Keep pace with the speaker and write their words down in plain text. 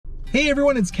Hey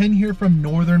everyone, it's Ken here from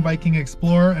Northern Viking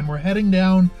Explorer, and we're heading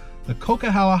down the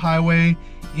Coquihalla Highway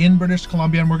in British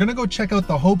Columbia, and we're gonna go check out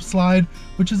the Hope Slide,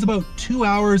 which is about 2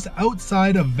 hours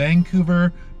outside of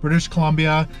Vancouver, British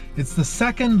Columbia. It's the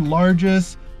second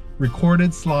largest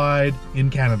recorded slide in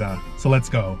Canada. So let's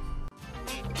go.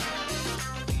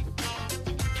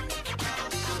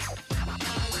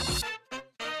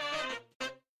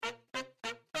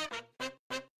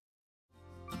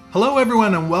 Hello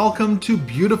everyone and welcome to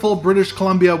beautiful British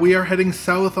Columbia. We are heading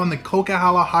south on the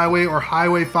Coquihalla Highway, or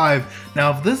Highway 5.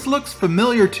 Now if this looks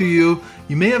familiar to you,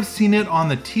 you may have seen it on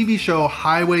the TV show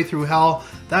Highway Through Hell.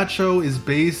 That show is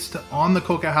based on the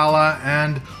Coquihalla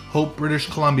and Hope, British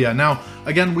Columbia. Now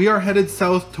again, we are headed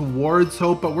south towards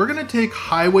Hope, but we're going to take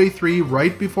Highway 3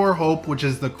 right before Hope, which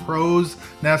is the Crow's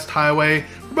Nest Highway,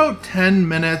 for about 10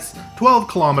 minutes, 12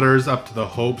 kilometers up to the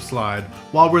Hope Slide.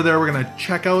 While we're there, we're going to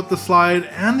check out the slide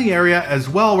and the area as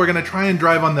well. We're going to try and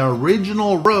drive on the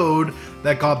original road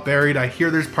that got buried. I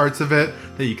hear there's parts of it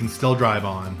that you can still drive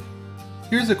on.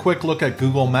 Here's a quick look at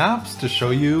Google Maps to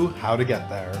show you how to get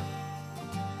there.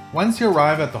 Once you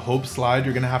arrive at the Hope Slide,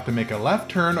 you're going to have to make a left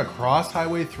turn across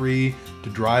Highway 3 to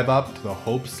drive up to the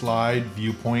Hope Slide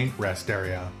Viewpoint rest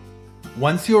area.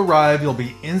 Once you arrive, you'll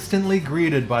be instantly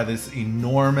greeted by this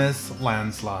enormous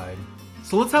landslide.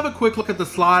 So let's have a quick look at the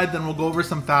slide, then we'll go over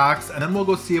some facts, and then we'll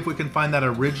go see if we can find that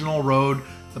original road,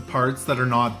 the parts that are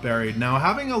not buried. Now,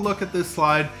 having a look at this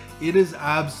slide, it is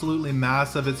absolutely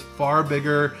massive. It's far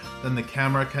bigger than the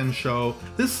camera can show.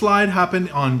 This slide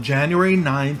happened on January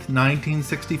 9th,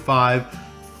 1965.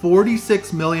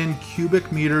 46 million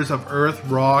cubic meters of earth,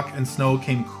 rock, and snow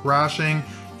came crashing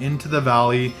into the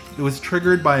valley. It was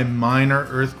triggered by a minor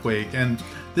earthquake, and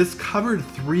this covered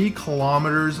 3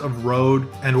 kilometers of road,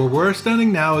 and where we're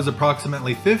standing now is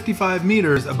approximately 55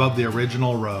 meters above the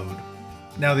original road.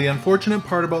 Now, the unfortunate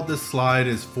part about this slide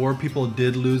is 4 people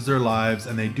did lose their lives,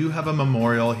 and they do have a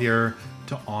memorial here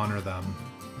to honor them.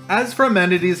 As for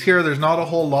amenities here, there's not a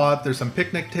whole lot. There's some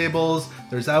picnic tables,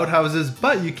 there's outhouses,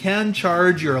 but you can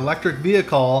charge your electric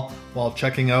vehicle while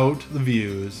checking out the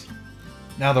views.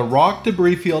 Now, the rock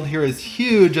debris field here is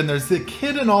huge, and there's the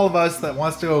kid in all of us that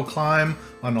wants to go climb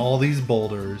on all these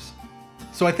boulders.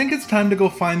 So I think it's time to go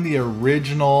find the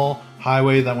original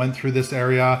highway that went through this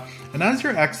area. And as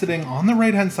you're exiting, on the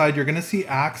right hand side, you're going to see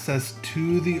access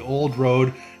to the old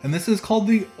road, and this is called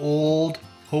the Old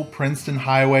Hope Princeton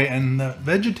Highway, and the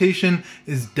vegetation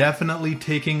is definitely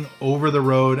taking over the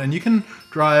road, and you can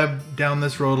drive down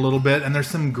this road a little bit, and there's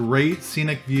some great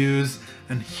scenic views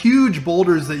and huge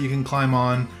boulders that you can climb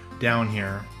on down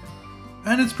here.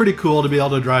 And it's pretty cool to be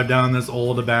able to drive down this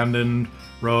old abandoned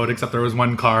road, except there was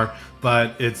one car,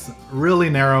 but it's really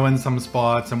narrow in some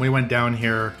spots, and we went down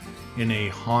here in a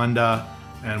Honda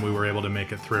and we were able to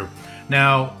make it through.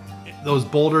 Now, those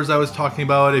boulders I was talking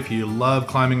about, if you love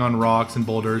climbing on rocks and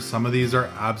boulders, some of these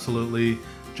are absolutely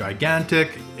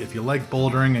gigantic. If you like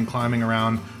bouldering and climbing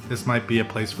around, this might be a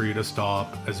place for you to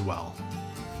stop as well.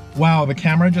 Wow, the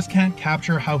camera just can't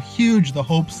capture how huge the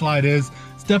Hope Slide is.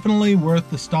 It's definitely worth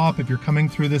the stop if you're coming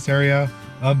through this area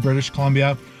of British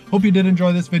Columbia. Hope you did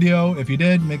enjoy this video. If you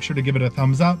did, make sure to give it a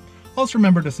thumbs up. Also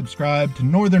remember to subscribe to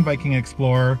Northern Viking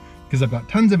Explorer, because I've got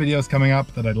tons of videos coming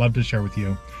up that I'd love to share with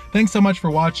you. Thanks so much for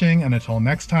watching, and until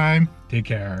next time, take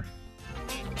care.